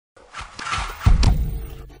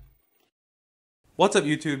What's up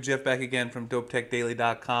YouTube, Jeff back again from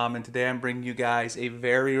DopeTechDaily.com, and today I'm bringing you guys a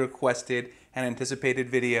very requested and anticipated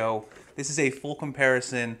video. This is a full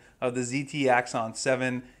comparison of the ZTE Axon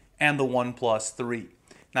 7 and the OnePlus 3.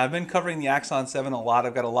 Now I've been covering the Axon 7 a lot.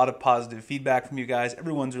 I've got a lot of positive feedback from you guys.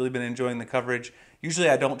 Everyone's really been enjoying the coverage. Usually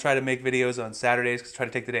I don't try to make videos on Saturdays because I try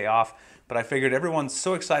to take the day off, but I figured everyone's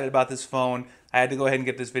so excited about this phone, I had to go ahead and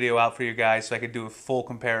get this video out for you guys so I could do a full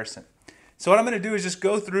comparison. So what I'm going to do is just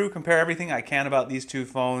go through, compare everything I can about these two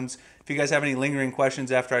phones. If you guys have any lingering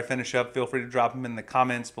questions after I finish up, feel free to drop them in the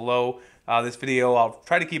comments below. This video, I'll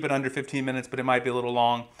try to keep it under 15 minutes, but it might be a little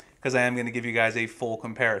long because I am going to give you guys a full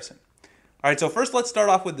comparison. All right, so first let's start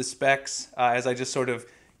off with the specs as I just sort of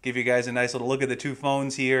give you guys a nice little look at the two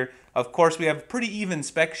phones here. Of course, we have a pretty even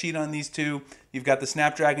spec sheet on these two. You've got the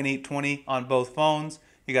Snapdragon 820 on both phones.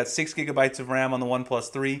 You got 6 gigabytes of RAM on the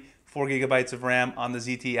OnePlus 3. 4 gigabytes of RAM on the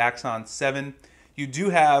ZTE Axon 7. You do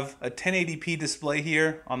have a 1080p display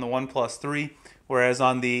here on the OnePlus 3, whereas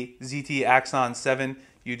on the ZTE Axon 7,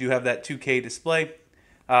 you do have that 2K display.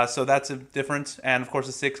 So that's a difference. And of course,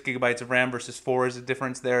 the 6 gigabytes of RAM versus 4 is a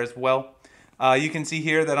difference there as well. You can see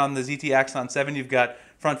here that on the ZTE Axon 7, you've got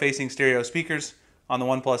front-facing stereo speakers. On the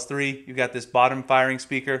OnePlus 3, you've got this bottom-firing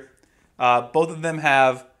speaker. Both of them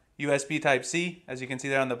have USB Type-C, as you can see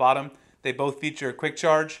there on the bottom. They both feature quick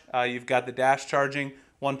charge. You've got the dash charging,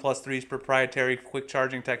 OnePlus 3's proprietary quick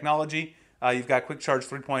charging technology. You've got quick charge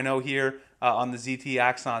 3.0 here on the ZTE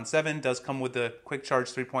Axon 7. Does come with the quick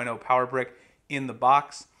charge 3.0 power brick in the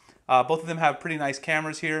box. Both of them have pretty nice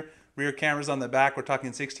cameras here. Rear cameras on the back, we're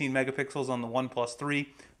talking 16 megapixels on the OnePlus 3.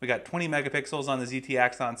 We got 20 megapixels on the ZTE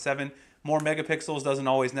Axon 7. More megapixels doesn't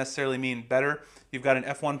always necessarily mean better. You've got an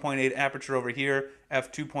f1.8 aperture over here,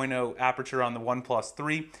 f2.0 aperture on the OnePlus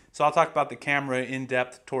 3. So I'll talk about the camera in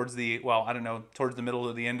depth towards the, well, I don't know, towards the middle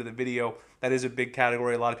or the end of the video. That is a big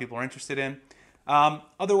category a lot of people are interested in.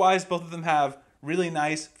 Otherwise, both of them have really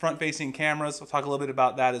nice front-facing cameras. I'll talk a little bit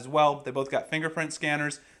about that as well. They both got fingerprint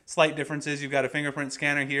scanners. Slight differences. You've got a fingerprint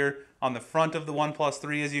scanner here on the front of the OnePlus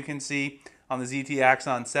 3, as you can see. On the ZTE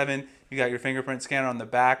Axon 7, you got your fingerprint scanner on the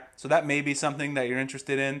back. So that may be something that you're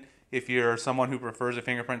interested in. If you're someone who prefers a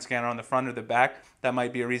fingerprint scanner on the front or the back, that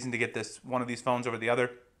might be a reason to get one of these phones over the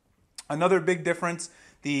other. Another big difference,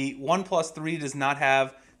 the OnePlus 3 does not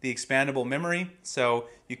have the expandable memory, so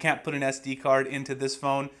you can't put an SD card into this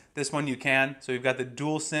phone. This one you can. So you've got the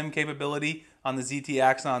dual SIM capability on the ZTE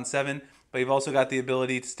Axon 7, but you've also got the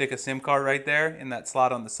ability to stick a SIM card right there in that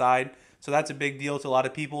slot on the side. So that's a big deal to a lot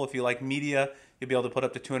of people. If you like media, you'll be able to put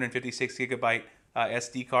up to 256 gigabyte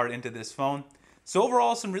SD card into this phone. So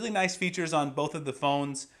overall, some really nice features on both of the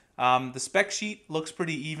phones. The spec sheet looks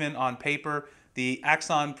pretty even on paper. The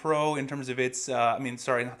Axon Pro, in terms of its, not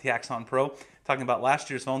the Axon Pro, talking about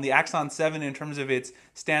last year's phone. The Axon 7, in terms of its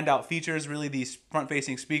standout features, really these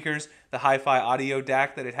front-facing speakers, the hi-fi audio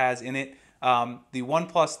DAC that it has in it. The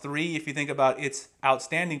OnePlus 3, if you think about its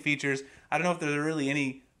outstanding features, I don't know if there are really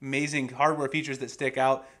any amazing hardware features that stick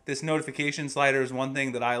out. This notification slider is one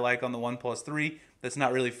thing that I like on the OnePlus 3 that's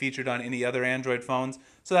not really featured on any other Android phones.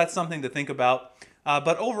 So that's something to think about.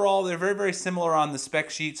 But overall, they're very, very similar on the spec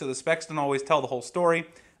sheet, so the specs don't always tell the whole story.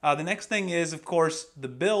 The next thing is, of course, the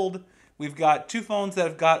build. We've got two phones that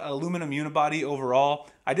have got aluminum unibody overall.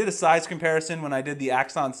 I did a size comparison when I did the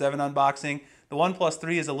Axon 7 unboxing. The OnePlus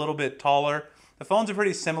 3 is a little bit taller. The phones are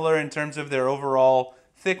pretty similar in terms of their overall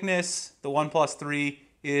thickness. The OnePlus 3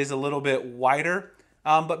 is a little bit wider.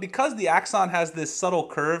 But because the Axon has this subtle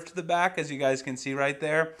curve to the back, as you guys can see right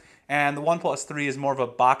there, and the OnePlus 3 is more of a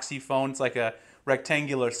boxy phone, it's like a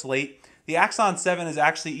rectangular slate, the Axon 7 is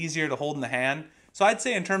actually easier to hold in the hand. So I'd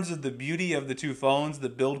say in terms of the beauty of the two phones, the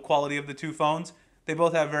build quality of the two phones, they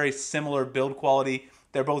both have very similar build quality.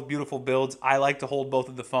 They're both beautiful builds. I like to hold both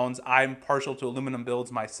of the phones. I'm partial to aluminum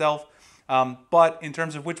builds myself. But in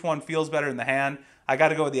terms of which one feels better in the hand, I got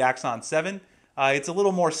to go with the Axon 7. It's a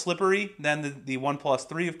little more slippery than the OnePlus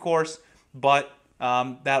 3, of course, but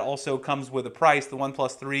that also comes with a price. The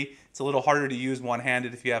OnePlus 3, it's a little harder to use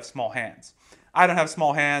one-handed if you have small hands. I don't have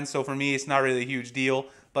small hands, so for me, it's not really a huge deal.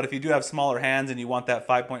 But if you do have smaller hands and you want that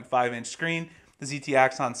 5.5-inch screen, the ZTE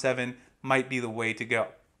Axon 7 might be the way to go.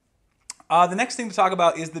 The next thing to talk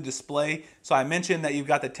about is the display. So I mentioned that you've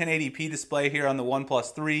got the 1080p display here on the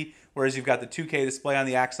OnePlus 3, whereas you've got the 2K display on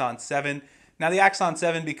the Axon 7. Now the Axon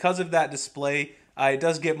 7, because of that display, it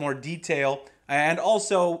does get more detail. And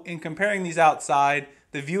also, in comparing these outside,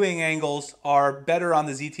 the viewing angles are better on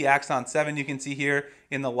the ZTE Axon 7. You can see here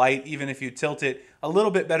in the light, even if you tilt it, a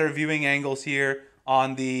little bit better viewing angles here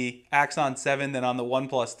on the Axon 7 than on the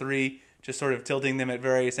OnePlus 3. just sort of tilting them at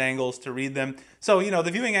various angles to read them. So, you know,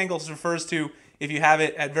 the viewing angles refers to if you have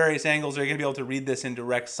it at various angles, you're going to be able to read this in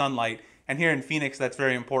direct sunlight. And here in Phoenix, that's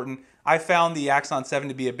very important. I found the Axon 7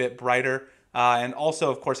 to be a bit brighter, and also,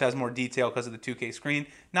 of course, has more detail because of the 2K screen.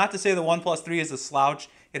 Not to say the OnePlus 3 is a slouch.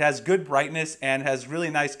 It has good brightness and has really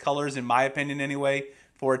nice colors, in my opinion anyway,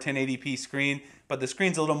 for a 1080p screen. But the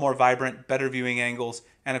screen's a little more vibrant, better viewing angles,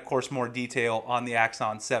 and of course more detail on the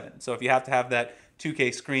Axon 7. So if you have to have that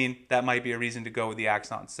 2K screen, that might be a reason to go with the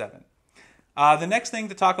Axon 7. The next thing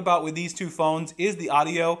to talk about with these two phones is the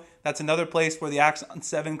audio. That's another place where the Axon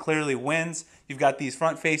 7 clearly wins. You've got these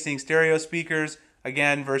front-facing stereo speakers,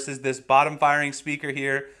 again, versus this bottom-firing speaker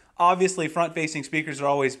here. Obviously, front-facing speakers are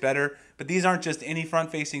always better, but these aren't just any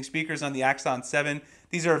front-facing speakers on the Axon 7.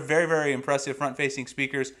 These are very, very impressive front-facing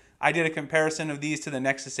speakers. I did a comparison of these to the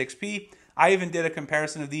Nexus 6P. I even did a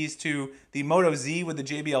comparison of these to the Moto Z with the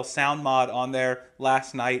JBL Sound Mod on there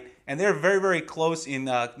last night, and they're very, very close in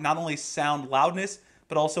not only sound loudness,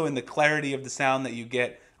 but also in the clarity of the sound that you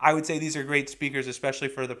get. I would say these are great speakers, especially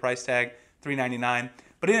for the price tag, $399.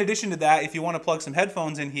 But in addition to that, if you want to plug some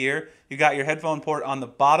headphones in here, you got your headphone port on the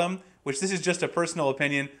bottom, which this is just a personal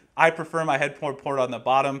opinion. I prefer my headphone port on the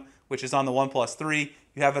bottom, which is on the OnePlus 3.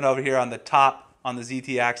 You have it over here on the top on the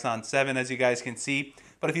ZTE Axon 7, as you guys can see.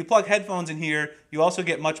 But if you plug headphones in here, you also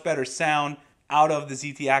get much better sound out of the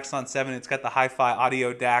ZTE Axon 7. It's got the hi-fi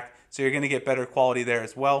audio DAC, so you're going to get better quality there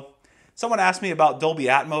as well. Someone asked me about Dolby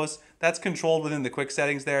Atmos. That's controlled within the quick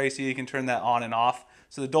settings there. You see you can turn that on and off.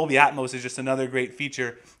 So the Dolby Atmos is just another great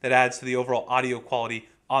feature that adds to the overall audio quality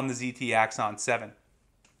on the ZTE Axon 7.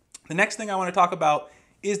 The next thing I want to talk about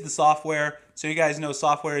is the software. So you guys know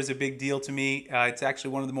software is a big deal to me. It's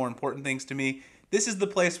actually one of the more important things to me. This is the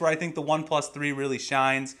place where I think the OnePlus 3 really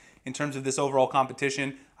shines in terms of this overall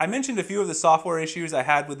competition. I mentioned a few of the software issues I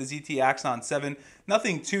had with the ZTE Axon 7.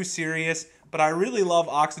 Nothing too serious, but I really love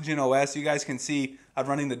Oxygen OS. You guys can see I'm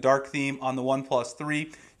running the dark theme on the OnePlus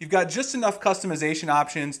 3. You've got just enough customization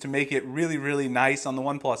options to make it really, really nice on the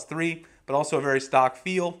OnePlus 3, but also a very stock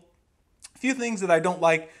feel. A few things that I don't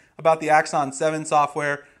like about the Axon 7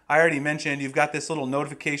 software. I already mentioned you've got this little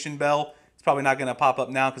notification bell. It's probably not going to pop up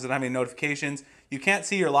now because I don't have any notifications. You can't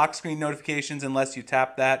see your lock screen notifications unless you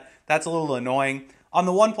tap that. That's a little annoying. On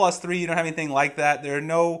the OnePlus 3, you don't have anything like that. There are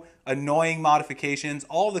no annoying modifications.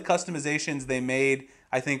 All the customizations they made,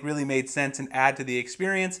 I think, really made sense and add to the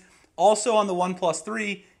experience. Also on the OnePlus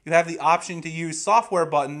 3, you have the option to use software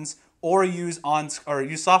buttons or use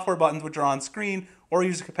software buttons which are on screen, or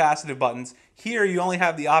use capacitive buttons. Here you only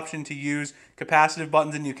have the option to use capacitive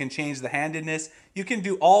buttons, and you can change the handedness. You can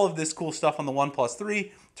do all of this cool stuff on the OnePlus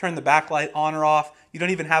 3, turn the backlight on or off. You don't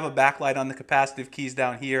even have a backlight on the capacitive keys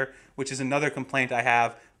down here, which is another complaint I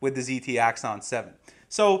have with the ZTE Axon 7.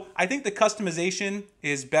 So I think the customization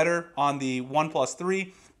is better on the OnePlus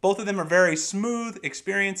 3. Both of them are very smooth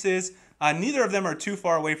experiences. Neither of them are too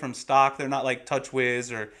far away from stock. They're not like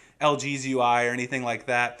TouchWiz or LG's UI or anything like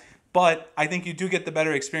that. But I think you do get the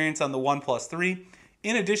better experience on the OnePlus 3.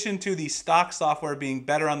 In addition to the stock software being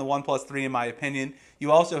better on the OnePlus 3, in my opinion,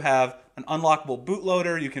 you also have an unlockable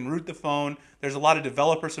bootloader. You can root the phone. There's a lot of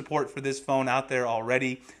developer support for this phone out there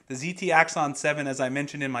already. The ZTE Axon 7, as I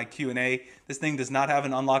mentioned in my Q&A, this thing does not have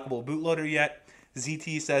an unlockable bootloader yet.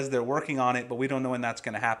 ZTE says they're working on it, but we don't know when that's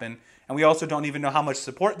going to happen. And we also don't even know how much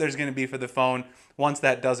support there's going to be for the phone once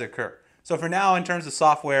that does occur. So for now, in terms of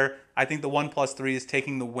software, I think the OnePlus 3 is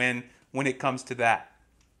taking the win when it comes to that.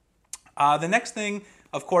 The next thing,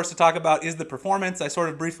 of course, to talk about is the performance. I sort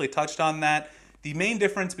of briefly touched on that. The main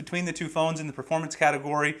difference between the two phones in the performance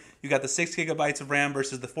category, you got the 6 gigabytes of RAM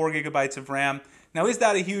versus the 4 gigabytes of RAM. Now, is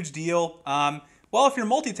that a huge deal? Well, if you're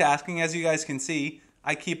multitasking, as you guys can see,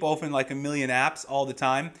 I keep open like a million apps all the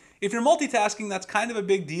time. If you're multitasking, that's kind of a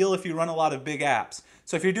big deal if you run a lot of big apps.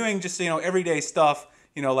 So if you're doing just, everyday stuff,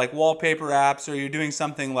 like wallpaper apps, or you're doing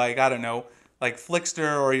something like, I don't know, like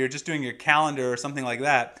Flickster, or you're just doing your calendar or something like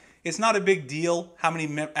that, it's not a big deal how many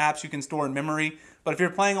apps you can store in memory. But if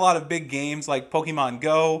you're playing a lot of big games like Pokemon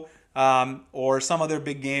Go, or some other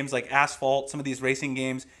big games like Asphalt, some of these racing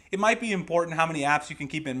games, it might be important how many apps you can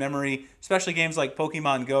keep in memory, especially games like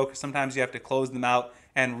Pokemon Go, because sometimes you have to close them out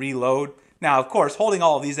and reload. Now, of course, holding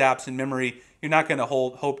all of these apps in memory, you're not going to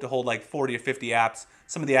hope to hold like 40 or 50 apps.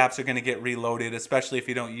 Some of the apps are going to get reloaded, especially if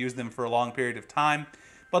you don't use them for a long period of time.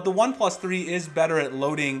 But the OnePlus 3 is better at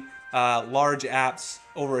loading large apps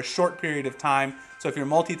over a short period of time. So if you're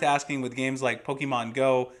multitasking with games like Pokemon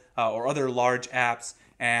Go or other large apps,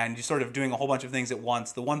 and you're sort of doing a whole bunch of things at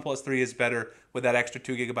once, the OnePlus 3 is better with that extra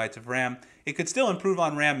 2 gigabytes of RAM. It could still improve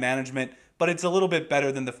on RAM management, but it's a little bit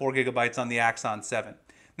better than the 4 gigabytes on the Axon 7.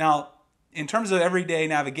 Now, in terms of everyday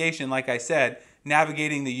navigation, like I said,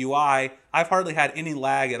 navigating the UI, I've hardly had any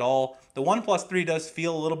lag at all. The OnePlus 3 does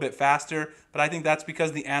feel a little bit faster, but I think that's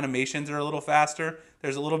because the animations are a little faster.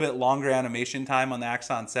 There's a little bit longer animation time on the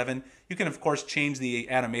Axon 7. You can, of course, change the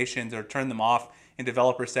animations or turn them off in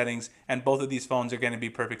developer settings, and both of these phones are going to be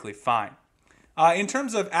perfectly fine. In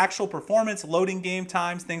terms of actual performance, loading game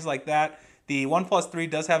times, things like that, the OnePlus 3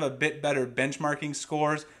 does have a bit better benchmarking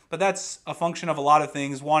scores, but that's a function of a lot of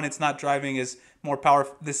things. One, it's not driving as more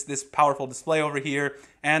powerful this powerful display over here,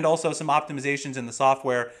 and also some optimizations in the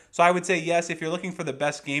software. So I would say yes, if you're looking for the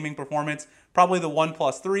best gaming performance, probably the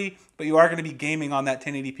OnePlus 3, but you are going to be gaming on that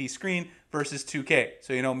 1080p screen versus 2K.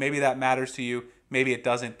 So maybe that matters to you, maybe it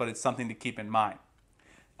doesn't, but it's something to keep in mind.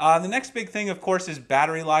 The next big thing, of course, is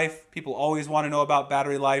battery life. People always want to know about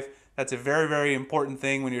battery life. That's a very, very important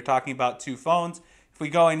thing when you're talking about two phones. If we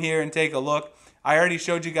go in here and take a look, I already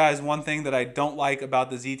showed you guys one thing that I don't like about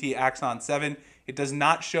the ZTE Axon 7. It does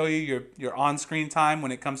not show you your on-screen time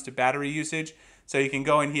when it comes to battery usage. So you can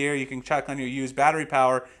go in here, you can check on your used battery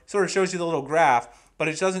power. It sort of shows you the little graph, but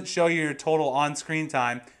it doesn't show you your total on-screen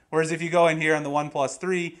time. Whereas if you go in here on the OnePlus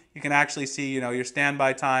 3, you can actually see your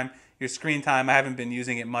standby time, your screen time. I haven't been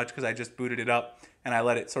using it much because I just booted it up and I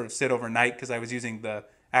let it sort of sit overnight because I was using the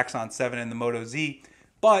Axon 7 and the Moto Z.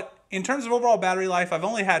 But in terms of overall battery life, I've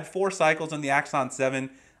only had 4 cycles on the Axon 7.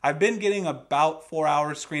 I've been getting about 4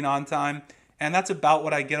 hours screen on time, and that's about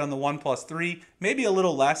what I get on the OnePlus 3, maybe a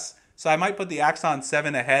little less. So I might put the Axon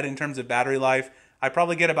 7 ahead in terms of battery life. I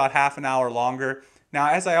probably get about half an hour longer. Now,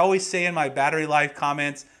 as I always say in my battery life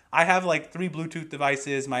comments, I have like 3 Bluetooth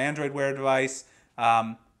devices, my Android Wear device,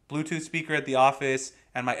 Bluetooth speaker at the office,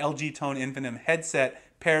 and my LG Tone Infinum headset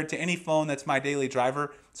paired to any phone that's my daily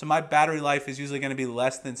driver. So my battery life is usually going to be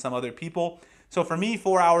less than some other people. So for me,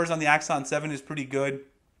 4 hours on the Axon 7 is pretty good.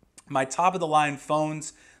 My top of the line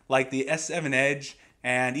phones like the S7 Edge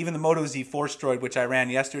and even the Moto Z Force Droid, which I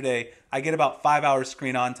ran yesterday, I get about 5 hours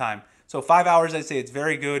screen on time. So 5 hours, I'd say it's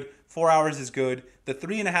very good. 4 hours is good. The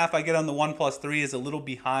 3.5 I get on the OnePlus 3 is a little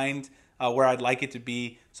behind where I'd like it to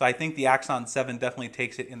be. So I think the Axon 7 definitely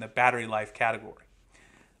takes it in the battery life category.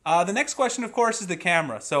 The next question, of course, is the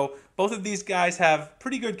camera. So both of these guys have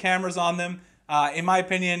pretty good cameras on them. In my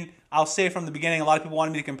opinion, I'll say from the beginning, a lot of people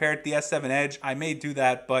wanted me to compare it to the S7 Edge. I may do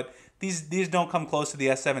that, but these don't come close to the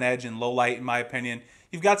S7 Edge in low light, in my opinion.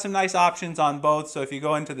 You've got some nice options on both. So if you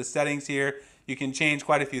go into the settings here, you can change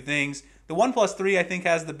quite a few things. The OnePlus 3, I think,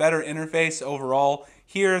 has the better interface overall.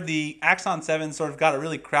 Here, the Axon 7 sort of got a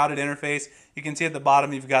really crowded interface. You can see at the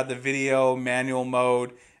bottom, you've got the video, manual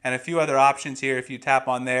mode, and a few other options here. If you tap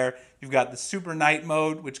on there, you've got the super night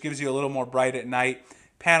mode, which gives you a little more bright at night,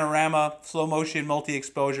 panorama, slow motion,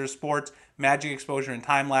 multi-exposure, sports, magic exposure, and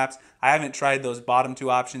time lapse. I haven't tried those bottom 2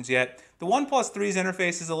 options yet. The OnePlus 3's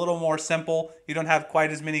interface is a little more simple. You don't have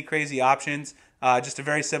quite as many crazy options. Just a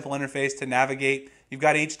very simple interface to navigate. You've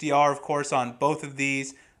got HDR, of course, on both of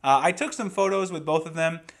these. I took some photos with both of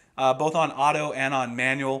them, both on auto and on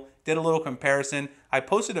manual. Did a little comparison. I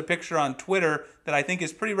posted a picture on Twitter that I think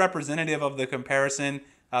is pretty representative of the comparison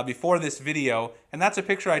before this video, and that's a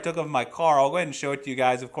picture I took of my car. I'll go ahead and show it to you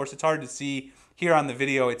guys. Of course, it's hard to see here on the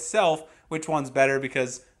video itself which one's better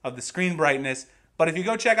because of the screen brightness, but if you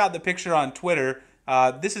go check out the picture on Twitter,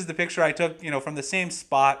 this is the picture I took from the same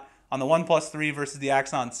spot on the OnePlus 3 versus the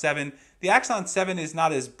Axon 7. The Axon 7 is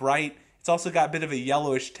not as bright. It's also got a bit of a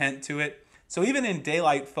yellowish tint to it. So even in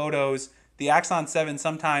daylight photos, the Axon 7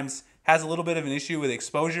 sometimes has a little bit of an issue with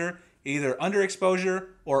exposure, either underexposure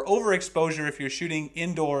or overexposure if you're shooting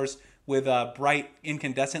indoors with a bright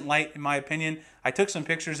incandescent light, in my opinion. I took some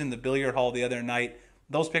pictures in the billiard hall the other night.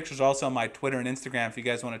 Those pictures are also on my Twitter and Instagram if you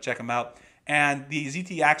guys want to check them out. And the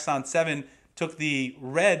ZTE Axon 7 took the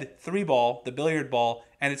red 3-ball, the billiard ball,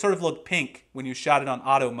 and it sort of looked pink when you shot it on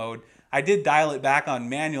auto mode. I did dial it back on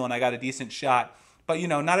manual and I got a decent shot, but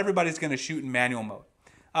not everybody's going to shoot in manual mode.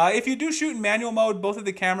 If you do shoot in manual mode, both of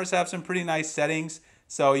the cameras have some pretty nice settings,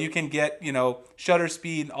 so you can get shutter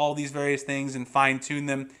speed, all these various things, and fine tune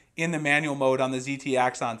them in the manual mode on the ZTE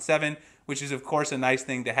Axon 7, which is of course a nice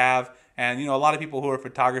thing to have. And a lot of people who are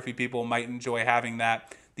photography people might enjoy having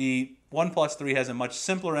that. The OnePlus 3 has a much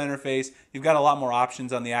simpler interface. You've got a lot more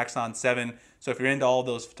options on the Axon 7, so if you're into all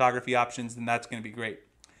those photography options, then that's going to be great.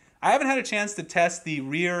 I haven't had a chance to test the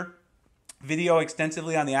rear video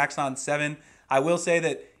extensively on the Axon 7. I will say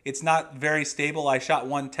that it's not very stable. I shot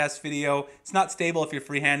one test video. It's not stable if you're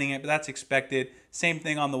freehanding it, but that's expected. Same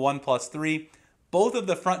thing on the OnePlus 3. Both of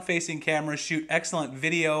the front-facing cameras shoot excellent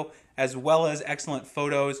video as well as excellent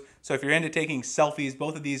photos. So if you're into taking selfies,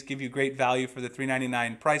 both of these give you great value for the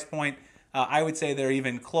 $399 price point. I would say they're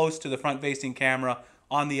even close to the front-facing camera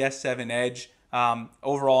on the S7 Edge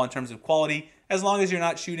overall in terms of quality. As long as you're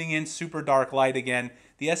not shooting in super dark light again,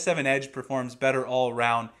 the S7 Edge performs better all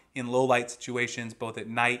around in low light situations, both at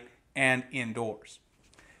night and indoors.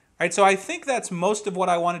 All right, so I think that's most of what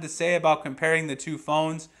I wanted to say about comparing the two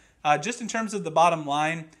phones. Just in terms of the bottom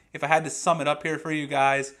line, if I had to sum it up here for you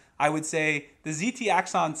guys, I would say the ZTE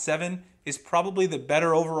Axon 7 is probably the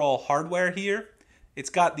better overall hardware here.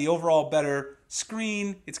 It's got the overall better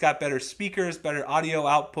screen, it's got better speakers, better audio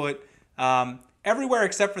output. Everywhere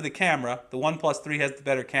except for the camera. The OnePlus 3 has the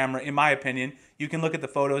better camera, in my opinion. You can look at the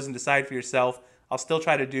photos and decide for yourself. I'll still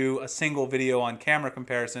try to do a single video on camera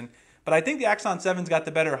comparison. But I think the Axon 7's got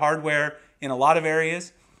the better hardware in a lot of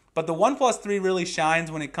areas. But the OnePlus 3 really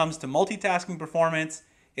shines when it comes to multitasking performance.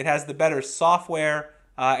 It has the better software,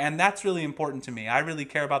 and that's really important to me. I really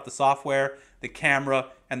care about the software, the camera,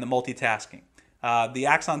 and the multitasking. The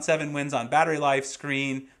Axon 7 wins on battery life,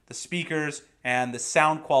 screen, the speakers, and the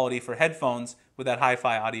sound quality for headphones with that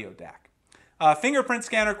hi-fi audio DAC. Fingerprint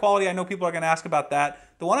scanner quality, I know people are going to ask about that.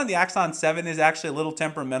 The one on the Axon 7 is actually a little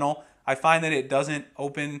temperamental. I find that it doesn't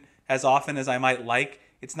open as often as I might like.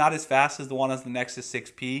 It's not as fast as the one on the Nexus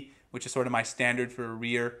 6P, which is sort of my standard for a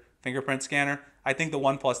rear fingerprint scanner. I think the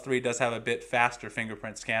OnePlus 3 does have a bit faster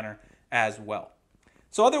fingerprint scanner as well.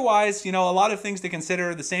 So otherwise, you know, a lot of things to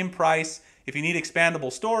consider. The same price. If you need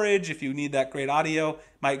expandable storage, if you need that great audio,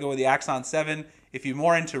 might go with the Axon 7. If you're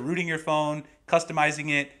more into rooting your phone, customizing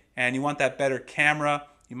it, and you want that better camera,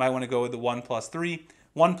 you might want to go with the OnePlus 3.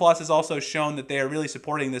 OnePlus has also shown that they are really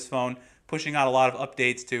supporting this phone, pushing out a lot of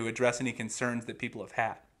updates to address any concerns that people have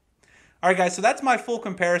had. All right, guys, so that's my full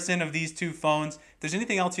comparison of these two phones. If there's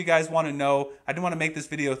anything else you guys want to know, I didn't want to make this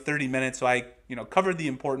video 30 minutes, so I covered the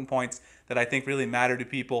important points that I think really matter to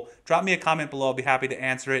people. Drop me a comment below. I'll be happy to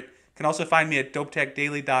answer it. You can also find me at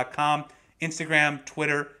dopetechdaily.com, Instagram,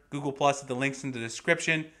 Twitter, Google+, the links in the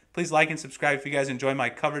description. Please like and subscribe if you guys enjoy my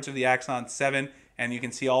coverage of the Axon 7, and you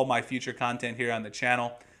can see all my future content here on the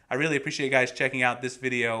channel. I really appreciate you guys checking out this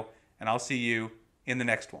video, and I'll see you in the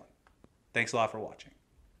next one. Thanks a lot for watching.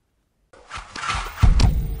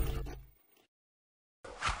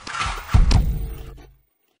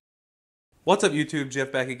 What's up YouTube,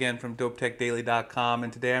 Jeff back again from dopetechdaily.com,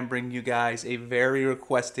 and today I'm bringing you guys a very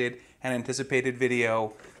requested and anticipated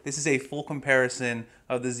video. This is a full comparison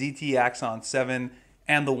of the ZTE Axon 7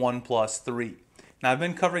 and the OnePlus 3. Now I've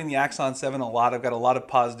been covering the Axon 7 a lot. I've got a lot of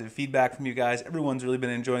positive feedback from you guys. Everyone's really been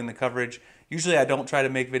enjoying the coverage. Usually I don't try to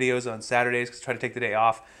make videos on Saturdays because I try to take the day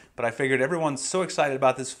off, but I figured everyone's so excited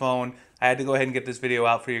about this phone, I had to go ahead and get this video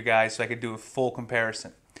out for you guys so I could do a full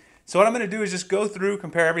comparison. So what I'm going to do is just go through,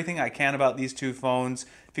 compare everything I can about these two phones.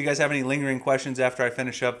 If you guys have any lingering questions after I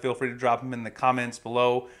finish up, feel free to drop them in the comments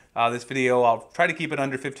below this video. I'll try to keep it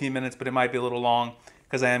under 15 minutes, but it might be a little long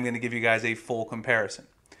because I am going to give you guys a full comparison.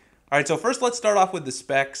 All right, so first let's start off with the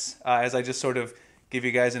specs as I just sort of give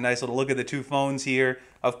you guys a nice little look at the two phones here.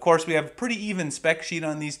 Of course, we have a pretty even spec sheet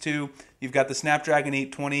on these two. You've got the Snapdragon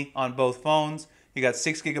 820 on both phones. You got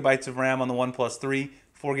 6 GB of RAM on the OnePlus 3.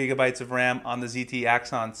 4 GB of RAM on the ZTE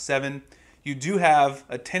Axon 7. You do have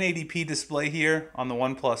a 1080p display here on the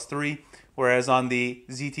OnePlus 3, whereas on the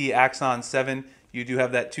ZTE Axon 7, you do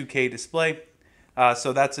have that 2K display.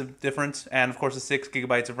 So that's a difference. And of course, the 6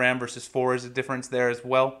 GB of RAM versus 4 is a difference there as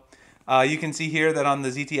well. You can see here that on the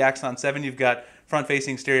ZTE Axon 7, you've got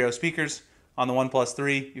front-facing stereo speakers. On the OnePlus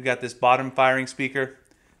 3, you've got this bottom-firing speaker.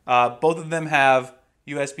 Both of them have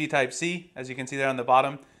USB Type-C, as you can see there on the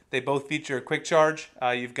bottom. They both feature quick charge.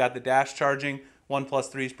 You've got the dash charging,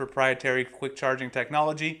 OnePlus 3's proprietary quick charging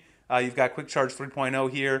technology. You've got quick charge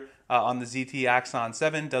 3.0 here on the ZTE Axon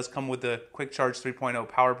 7. Does come with the quick charge 3.0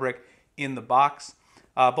 power brick in the box.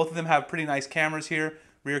 Both of them have pretty nice cameras here.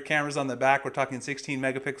 Rear cameras on the back, we're talking 16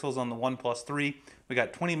 megapixels on the OnePlus 3. We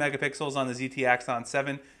got 20 megapixels on the ZTE Axon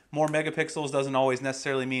 7. More megapixels doesn't always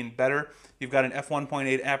necessarily mean better. You've got an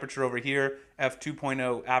f1.8 aperture over here,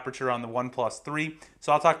 f2.0 aperture on the OnePlus 3.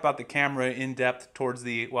 So I'll talk about the camera in depth towards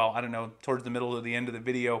the, well, I don't know, towards the middle or the end of the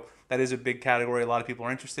video. That is a big category a lot of people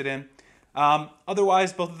are interested in.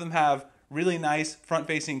 Otherwise, both of them have really nice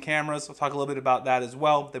front-facing cameras. I'll talk a little bit about that as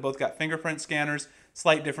well. They both got fingerprint scanners.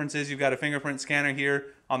 Slight differences, you've got a fingerprint scanner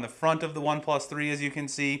here on the front of the OnePlus 3, as you can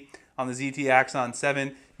see. On the ZTE Axon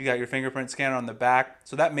 7, you got your fingerprint scanner on the back.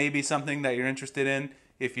 So that may be something that you're interested in.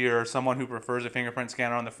 If you're someone who prefers a fingerprint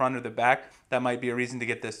scanner on the front or the back, that might be a reason to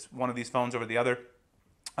get one of these phones over the other.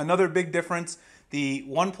 Another big difference, the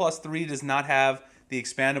OnePlus 3 does not have the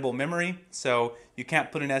expandable memory, so you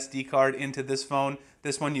can't put an SD card into this phone.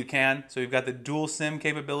 This one you can. So you've got the dual SIM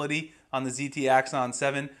capability on the ZTE Axon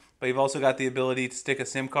 7, but you've also got the ability to stick a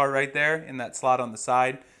SIM card right there in that slot on the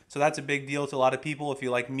side. So that's a big deal to a lot of people. If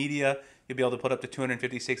you like media, you'll be able to put up to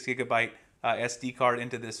 256 gigabyte SD card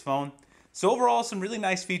into this phone. So overall, some really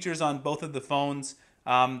nice features on both of the phones.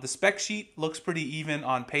 The spec sheet looks pretty even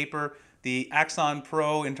on paper. The Axon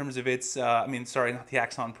Pro, in terms of its, sorry, not the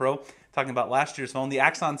Axon Pro, talking about last year's phone. The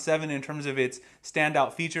Axon 7, in terms of its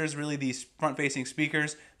standout features, really these front-facing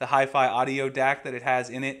speakers, the hi-fi audio DAC that it has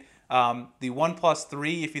in it. The OnePlus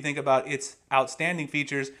 3, if you think about its outstanding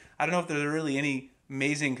features, I don't know if there are really any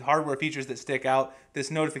amazing hardware features that stick out. This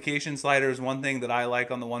notification slider is one thing that I like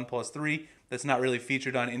on the OnePlus 3 that's not really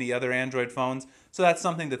featured on any other Android phones. So that's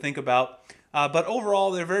something to think about. But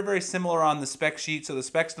overall, they're very, very similar on the spec sheet, so the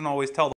specs don't always tell